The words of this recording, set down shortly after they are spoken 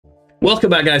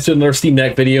Welcome back, guys, to another Steam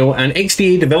Deck video. And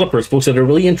XDA developers posted a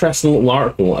really interesting little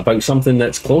article about something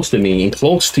that's close to me and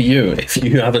close to you if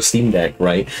you have a Steam Deck,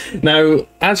 right? Now,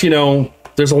 as you know,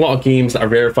 there's a lot of games that are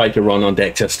verified to run on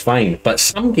deck just fine, but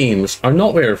some games are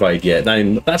not verified yet.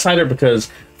 Now, that's either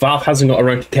because Valve hasn't got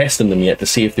around to testing them yet to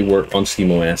see if they work on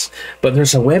SteamOS, but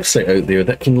there's a website out there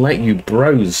that can let you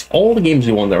browse all the games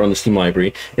you want that are on the Steam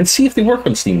library and see if they work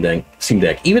on Steam Deck.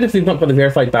 Even if they've not got a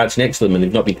verified badge next to them and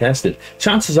they've not been tested,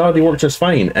 chances are they work just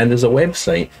fine. And there's a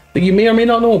website that you may or may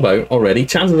not know about already.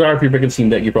 Chances are, if you're big on Steam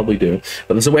Deck, you probably do.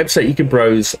 But there's a website you can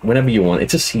browse whenever you want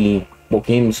to see what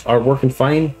games are working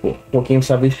fine, what games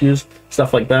have issues,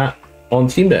 stuff like that on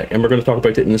Steam Deck, and we're going to talk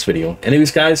about it in this video.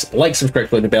 Anyways, guys, like, subscribe,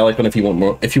 click the bell icon if you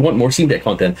want more Steam Deck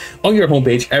content on your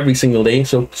homepage every single day.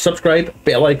 So subscribe,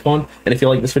 bell icon, and if you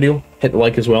like this video, hit the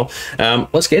like as well.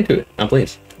 Let's get into it, and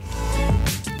please.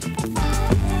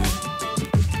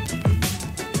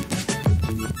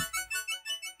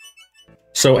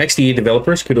 So XDA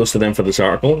developers, kudos to them for this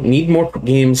article, need more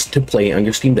games to play on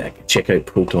your Steam Deck. Check out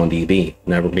ProtonDB.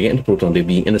 Now we're going to get into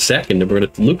ProtonDB in a second, and we're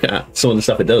going to look at some of the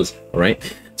stuff it does, all right?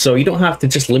 So you don't have to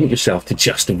just limit yourself to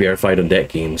just the verified on deck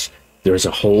games. There's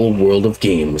a whole world of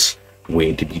games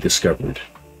waiting to be discovered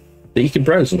that you can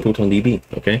browse on ProtonDB,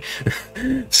 okay?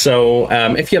 So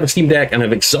if you have a Steam Deck and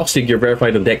have exhausted your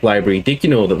verified on deck library, did you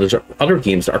know that there's other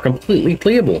games that are completely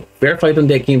playable? Verified on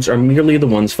deck games are merely the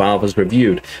ones Valve has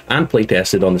reviewed and play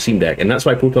tested on the Steam Deck, and that's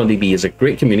why ProtonDB is a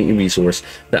great community resource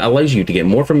that allows you to get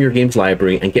more from your games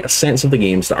library and get a sense of the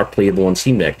games that are playable on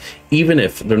Steam Deck, even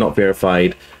if they're not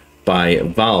verified by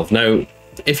Valve. Now,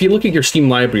 if you look at your Steam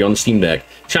library on the Steam Deck,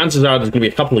 chances are there's going to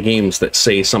be a couple of games that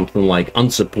say something like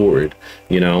unsupported,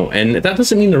 you know, and that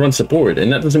doesn't mean they're unsupported,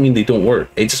 and that doesn't mean they don't work.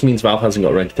 It just means Valve hasn't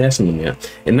got around to testing them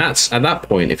yet. And that's, at that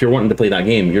point, if you're wanting to play that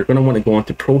game, you're going to want to go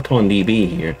onto ProtonDB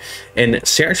here and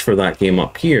search for that game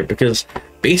up here, because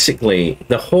basically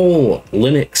the whole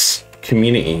Linux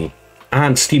community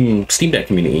and Steam Deck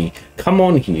community come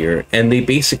on here and they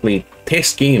basically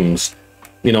test games,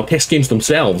 you know, test games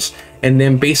themselves, and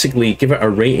then basically give it a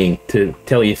rating to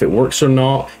tell you if it works or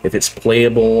not, if it's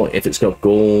playable, if it's got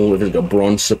gold, if it's got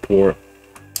bronze support,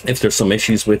 if there's some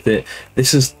issues with it.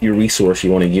 This is your resource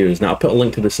you want to use. Now, I'll put a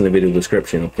link to this in the video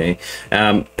description, okay?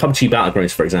 PUBG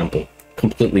Battlegrounds, for example,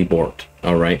 completely borked,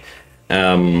 all right?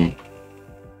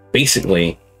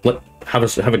 Basically, have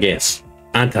a guess.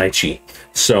 Anti-cheat.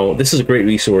 So this is a great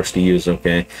resource to use,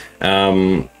 okay?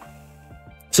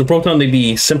 So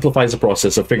ProtonDB simplifies the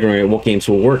process of figuring out what games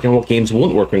will work and what games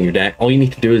won't work on your deck. All you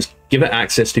need to do is give it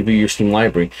access to view your Steam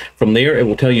library. From there, it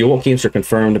will tell you what games are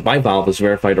confirmed by Valve as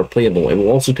verified or playable. It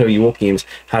will also tell you what games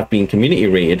have been community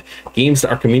rated. Games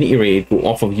that are community rated go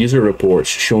off of user reports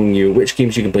showing you which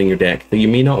games you can play in your deck that you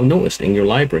may not have noticed in your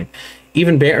library.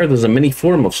 Even better, there's a mini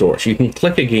forum of sorts. You can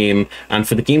click a game, and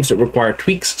for the games that require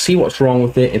tweaks, see what's wrong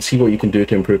with it and see what you can do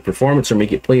to improve performance or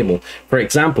make it playable. For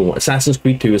example, Assassin's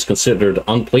Creed 2 is considered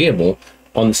unplayable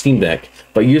on the Steam Deck,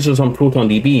 but users on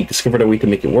ProtonDB discovered a way to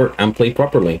make it work and play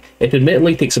properly. It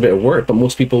admittedly takes a bit of work, but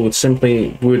most people would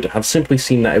have simply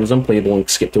seen that it was unplayable and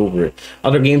skipped over it.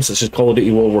 Other games such as Call of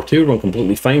Duty World War II run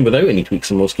completely fine without any tweaks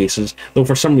in most cases, though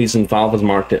for some reason Valve has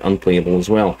marked it unplayable as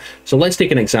well. So let's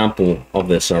take an example of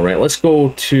this, alright? Let's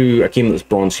go to a game that's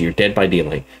bronze here, Dead by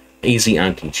Daylight. Easy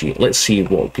anti-cheat. Let's see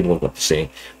what people have got to say.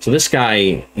 So this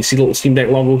guy, you see the little Steam Deck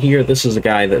logo here? This is a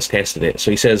guy that's tested it. So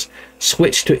he says,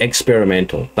 switch to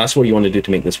experimental. That's what you want to do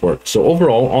to make this work. So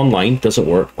overall, online doesn't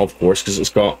work, of course, because it's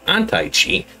got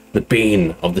anti-cheat, the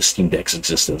bane of the Steam Deck's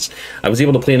existence. I was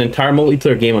able to play an entire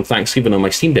multiplayer game on Thanksgiving on my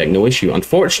Steam Deck, no issue.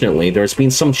 Unfortunately, there's been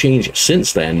some change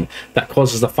since then that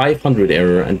causes the 500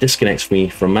 error and disconnects me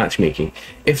from matchmaking.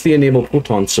 If they enable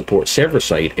Proton support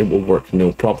server-side, it will work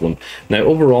no problem. Now,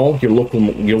 overall, your local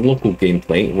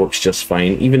gameplay works just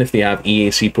fine, even if they have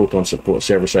EAC Proton support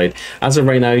server-side. As of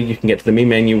right now, you can get to the main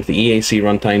menu with the EAC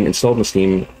runtime installed on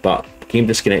Steam, but game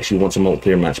disconnects you once a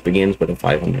multiplayer match begins with a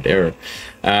 500 error.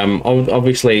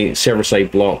 Obviously,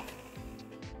 server-side block,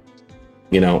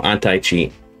 you know,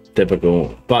 anti-cheat,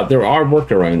 typical, but there are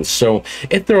workarounds. So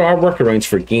if there are workarounds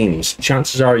for games,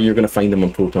 chances are you're going to find them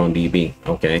on ProtonDB,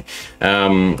 okay?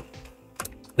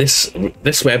 This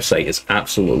website is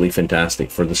absolutely fantastic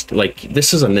for this. Like,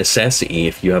 this is a necessity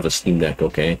if you have a Steam Deck,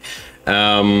 okay?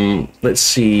 Let's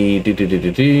see.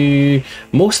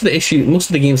 Most of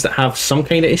the games that have some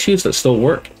kind of issues that still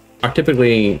work are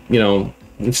typically, you know,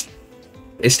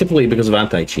 it's typically because of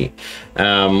anti-cheat.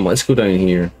 Let's go down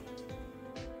here.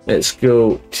 Let's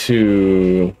go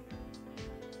to.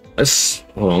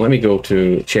 Hold on. Let me go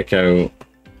to check out.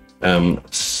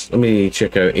 Let me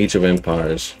check out Age of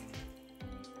Empires.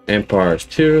 Empires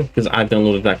 2, because I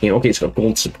downloaded that game. Okay, it's got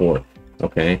gold support.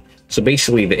 Okay, so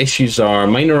basically the issues are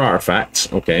minor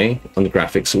artifacts, okay, on the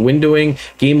graphics. Windowing,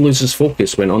 game loses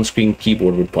focus when on-screen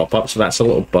keyboard would pop up, so that's a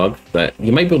little bug that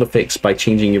you might be able to fix by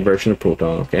changing your version of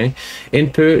Proton, okay.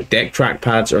 Input, deck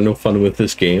trackpads are no fun with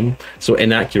this game, so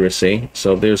inaccuracy,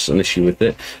 so there's an issue with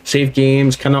it. Save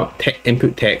games, cannot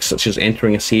input text such as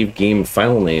entering a save game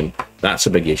file name. That's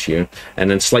a big issue. And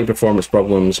then slight performance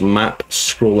problems, map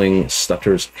scrolling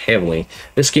stutters heavily.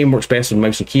 This game works best with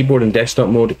mouse and keyboard in desktop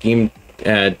mode.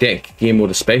 Deck game mode,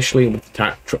 especially with the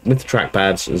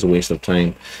trackpads, is a waste of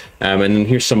time. And then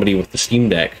here's somebody with the Steam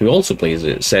Deck who also plays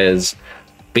it. Says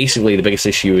basically the biggest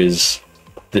issue is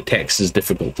the text is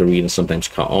difficult to read and sometimes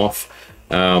cut off.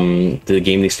 The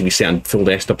game needs to be set on full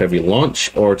desktop every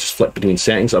launch, or just flip between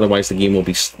settings. Otherwise, the game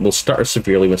will stutter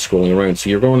severely when scrolling around. So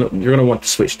you're going to want to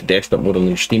switch to desktop mode on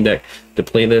your Steam Deck to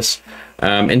play this.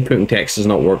 Inputting text does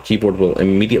not work. Keyboard will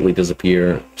immediately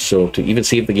disappear. So to even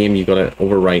save the game, you've got to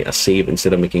overwrite a save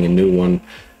instead of making a new one.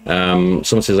 Someone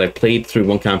says, I've played through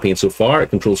one campaign so far.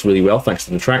 It controls really well thanks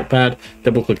to the trackpad.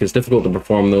 Double click is difficult to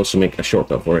perform though, so make a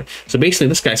shortcut for it. So basically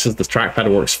this guy says the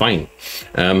trackpad works fine,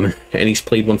 and he's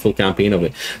played one full campaign of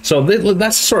it. So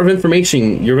that's the sort of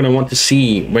information you're going to want to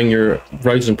see when you're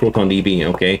browsing ProtonDB.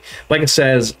 Okay, like it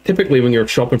says, typically when you're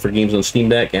shopping for games on Steam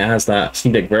Deck, it has that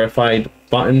Steam Deck verified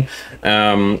button,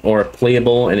 or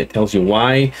playable, and it tells you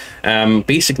why.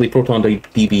 Basically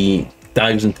ProtonDB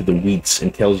dives into the weeds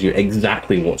and tells you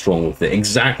exactly what's wrong with it,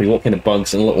 exactly what kind of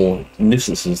bugs and little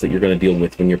nuisances that you're going to deal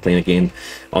with when you're playing a game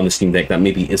on the Steam Deck that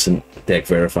maybe isn't deck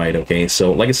verified. Okay,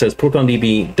 so like it says,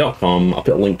 protondb.com, I'll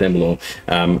put a link down below.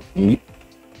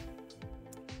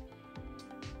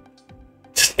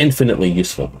 Just infinitely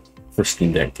useful for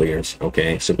Steam Deck players.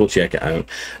 Okay, so go check it out.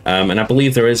 And I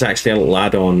believe there is actually a little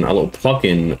add-on, a little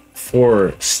plugin for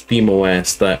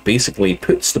SteamOS that basically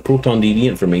puts the ProtonDB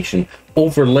information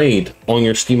overlaid on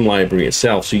your Steam library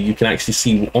itself, so you can actually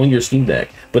see on your Steam Deck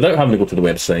without having to go to the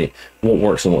website what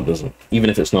works and what doesn't, even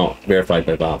if it's not verified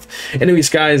by Valve. Anyways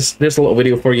guys, there's a little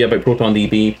video for you about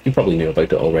ProtonDB. You probably knew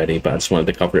about it already, but I just wanted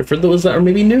to cover it for those that are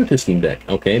maybe new to Steam Deck,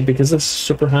 okay, because it's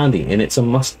super handy and it's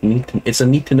a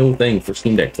need to know thing for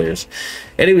Steam Deck players.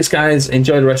 Anyways guys,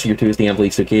 enjoy the rest of your Tuesday and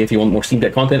please, okay, if you want more Steam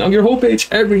Deck content on your homepage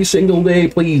every single day,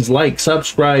 please like,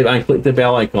 subscribe and click the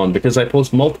bell icon, because I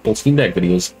post multiple Steam Deck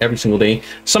videos every single day.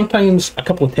 Sometimes a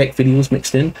couple of tech videos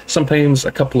mixed in, sometimes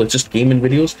a couple of just gaming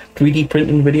videos, 3D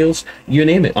printing videos, you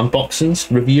name it, unboxings,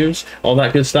 reviews, all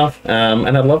that good stuff.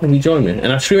 And I'd love if you join me.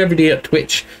 And I stream every day at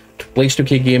Twitch,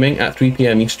 Blaze2K Gaming at 3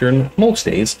 PM Eastern most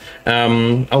days.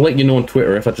 I'll let you know on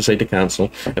Twitter if I decide to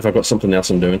cancel, if I've got something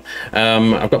else I'm doing.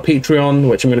 I've got Patreon,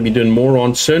 which I'm going to be doing more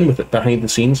on soon with it behind the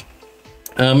scenes.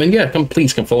 And yeah,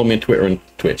 please come follow me on Twitter and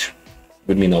Twitch.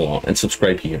 Would mean a lot. And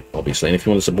subscribe here, obviously. And if you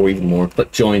want to support even more,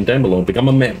 click join down below, become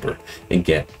a member, and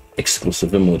get exclusive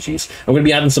emojis. I'm going to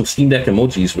be adding some Steam Deck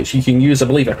emojis, which you can use, I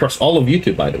believe, across all of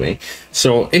YouTube, by the way.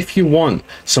 So if you want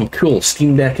some cool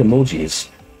Steam Deck emojis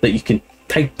that you can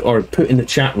type or put in the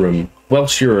chat room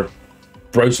whilst you're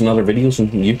browsing other videos on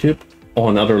YouTube,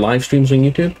 on other live streams on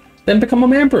YouTube, then become a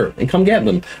member and come get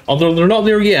them. Although they're not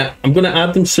there yet, I'm going to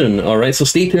add them soon. All right, so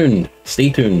stay tuned,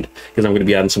 because I'm going to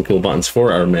be adding some cool buttons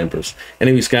for our members.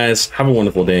 Anyways guys, have a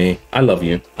wonderful day. I love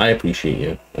you, I appreciate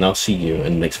you, and I'll see you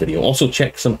in the next video. Also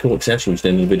check some cool accessories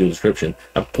down in the video description.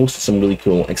 I've posted some really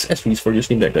cool accessories for your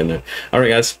Steam Deck down there. All right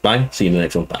guys, bye, see you in the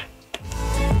next one, bye.